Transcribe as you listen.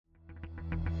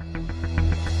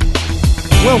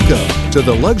Welcome to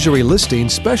the Luxury Listing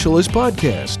Specialist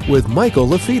Podcast with Michael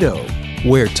LaFido,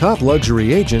 where top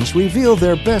luxury agents reveal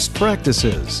their best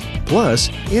practices, plus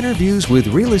interviews with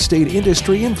real estate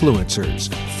industry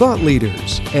influencers, thought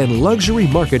leaders, and luxury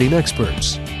marketing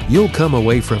experts. You'll come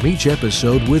away from each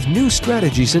episode with new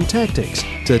strategies and tactics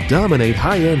to dominate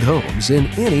high-end homes in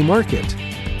any market.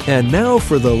 And now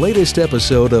for the latest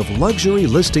episode of Luxury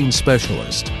Listing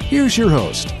Specialist. Here's your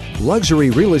host, luxury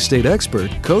real estate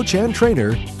expert, coach, and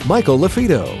trainer, Michael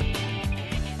LaFido.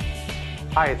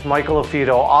 Hi, it's Michael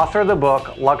LaFido, author of the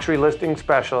book, Luxury Listing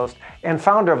Specialist, and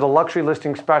founder of the Luxury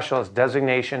Listing Specialist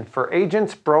designation for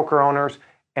agents, broker owners,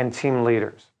 and team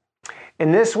leaders.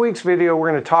 In this week's video, we're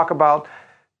going to talk about,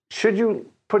 should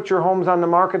you put your homes on the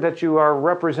market that you are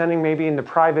representing maybe in the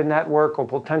private network or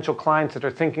potential clients that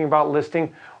are thinking about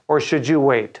listing, or should you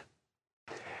wait?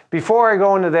 Before I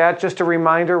go into that, just a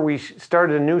reminder, we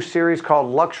started a new series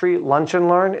called Luxury Lunch and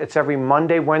Learn. It's every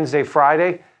Monday, Wednesday,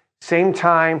 Friday, same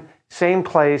time, same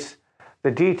place.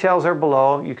 The details are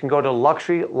below. You can go to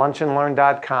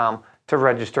luxurylunchandlearn.com to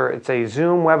register. It's a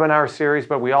Zoom webinar series,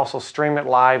 but we also stream it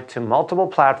live to multiple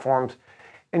platforms,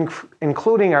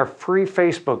 including our free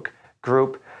Facebook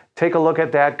group. Take a look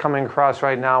at that coming across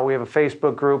right now. We have a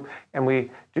Facebook group, and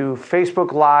we do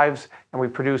Facebook Lives, and we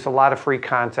produce a lot of free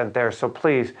content there. So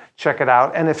please check it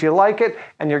out. And if you like it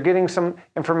and you're getting some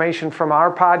information from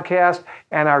our podcast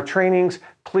and our trainings,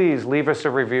 please leave us a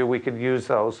review. We could use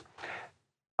those.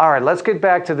 All right, let's get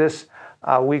back to this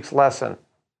week's lesson.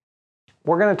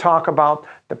 We're going to talk about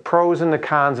the pros and the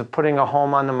cons of putting a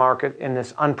home on the market in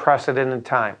this unprecedented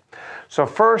time. So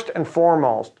first and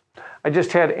foremost, I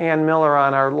just had Ann Miller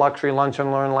on our Luxury Lunch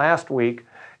and Learn last week,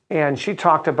 and she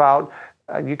talked about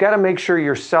you got to make sure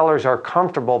your sellers are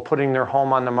comfortable putting their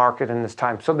home on the market in this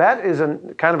time. So that is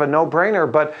kind of a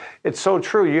no-brainer, but it's so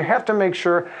true. You have to make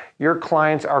sure your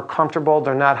clients are comfortable,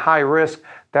 they're not high risk,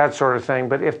 that sort of thing.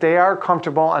 But if they are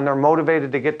comfortable and they're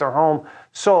motivated to get their home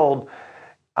sold,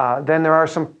 then there are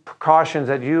some precautions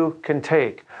that you can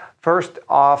take. First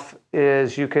off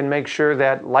is you can make sure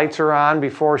that lights are on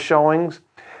before showings.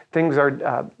 Things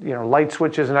are, light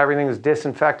switches and everything is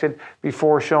disinfected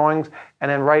before showings. And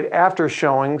then right after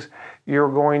showings, you're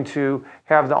going to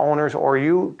have the owners, or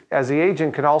you as the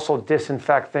agent can also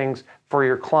disinfect things for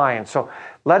your clients. So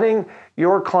letting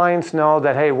your clients know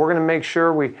that, hey, we're going to make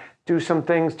sure we do some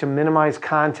things to minimize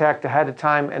contact ahead of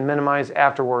time and minimize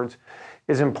afterwards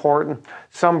is important.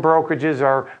 Some brokerages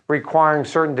are requiring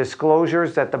certain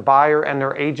disclosures that the buyer and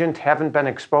their agent haven't been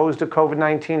exposed to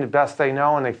COVID-19 the best they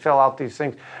know, and they fill out these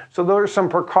things. So those are some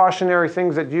precautionary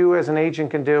things that you as an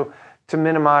agent can do to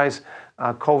minimize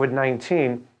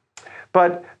COVID-19.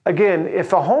 But again,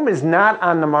 if a home is not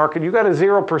on the market, you got a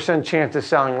 0% chance of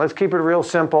selling. Let's keep it real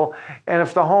simple. And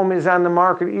if the home is on the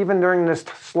market, even during this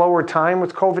slower time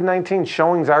with COVID-19,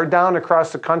 showings are down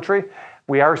across the country.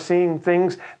 We are seeing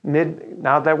things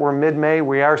now that we're mid-May,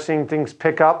 we are seeing things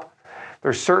pick up.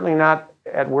 They're certainly not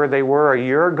at where they were a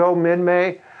year ago,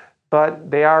 mid-May, but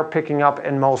they are picking up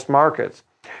in most markets.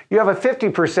 You have a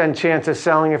 50% chance of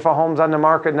selling if a home's on the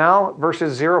market now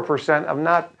versus 0% of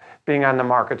not being on the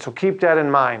market. So keep that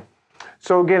in mind.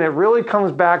 So again, it really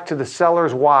comes back to the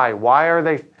seller's why. Why are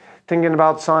they thinking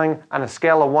about selling on a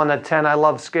scale of 1 to 10? I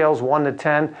love scales 1 to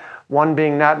 10, 1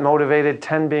 being not motivated,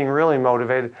 10 being really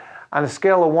motivated. On a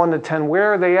scale of 1 to 10,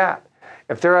 where are they at?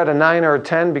 If they're at a 9 or a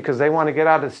 10 because they want to get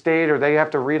out of state or they have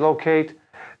to relocate,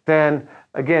 then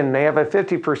again, they have a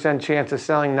 50% chance of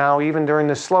selling now, even during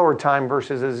the slower time,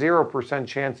 versus a 0%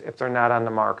 chance if they're not on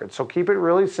the market. So keep it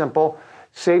really simple.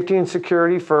 Safety and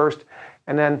security first,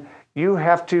 and then you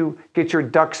have to get your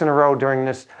ducks in a row during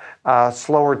this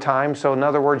slower time. So in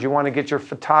other words, you want to get your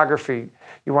photography,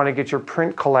 you want to get your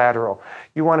print collateral,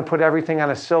 you want to put everything on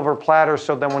a silver platter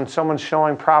so that when someone's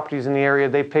showing properties in the area,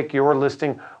 they pick your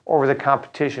listing over the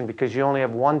competition, because you only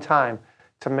have one time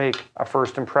to make a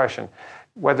first impression.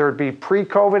 Whether it be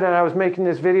pre-COVID, and I was making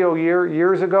this video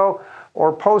years ago,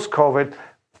 or post-COVID,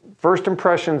 first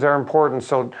impressions are important.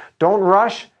 So don't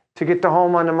rush to get the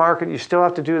home on the market. You still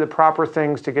have to do the proper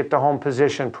things to get the home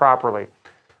positioned properly.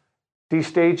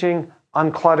 Destaging,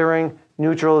 uncluttering,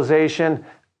 neutralization,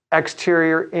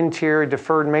 exterior, interior,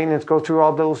 deferred maintenance, go through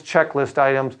all those checklist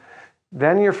items.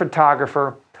 Then your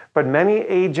photographer. But many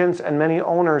agents and many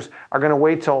owners are going to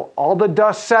wait till all the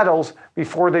dust settles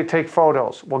before they take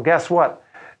photos. Well, guess what?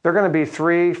 They're going to be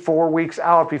 3-4 weeks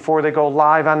out before they go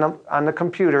live on the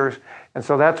computers. And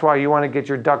so that's why you want to get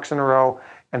your ducks in a row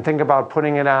and think about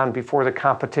putting it on before the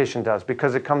competition does,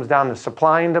 because it comes down to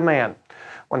supply and demand.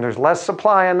 When there's less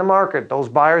supply on the market, those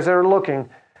buyers that are looking,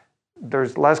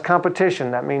 there's less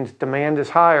competition. That means demand is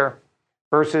higher.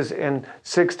 versus in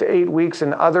 6 to 8 weeks,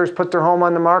 and others put their home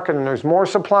on the market and there's more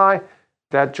supply,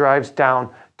 that drives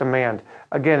down demand.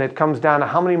 Again, it comes down to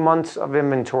how many months of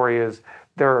inventory is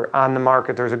there on the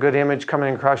market. There's a good image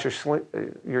coming across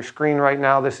your screen right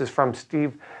now. This is from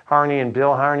Steve Harney and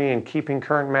Bill Harney in Keeping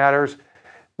Current Matters.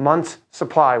 Months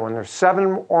supply. When there's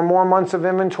 7 or more months of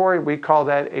inventory, we call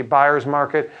that a buyer's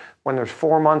market. When there's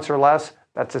 4 months or less,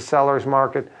 that's a seller's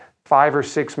market. 5 or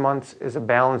 6 months is a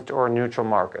balanced or a neutral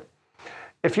market.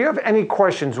 If you have any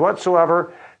questions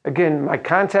whatsoever, again, my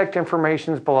contact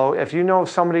information is below. If you know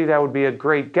somebody that would be a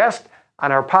great guest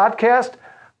on our podcast,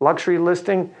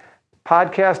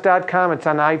 LuxuryListingPodcast.com. It's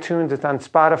on iTunes, it's on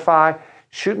Spotify.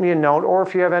 Shoot me a note. Or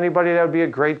if you have anybody that would be a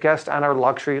great guest on our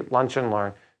Luxury Lunch and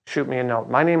Learn, shoot me a note.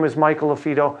 My name is Michael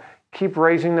LaFido. Keep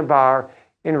raising the bar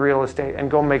in real estate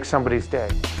and go make somebody's day.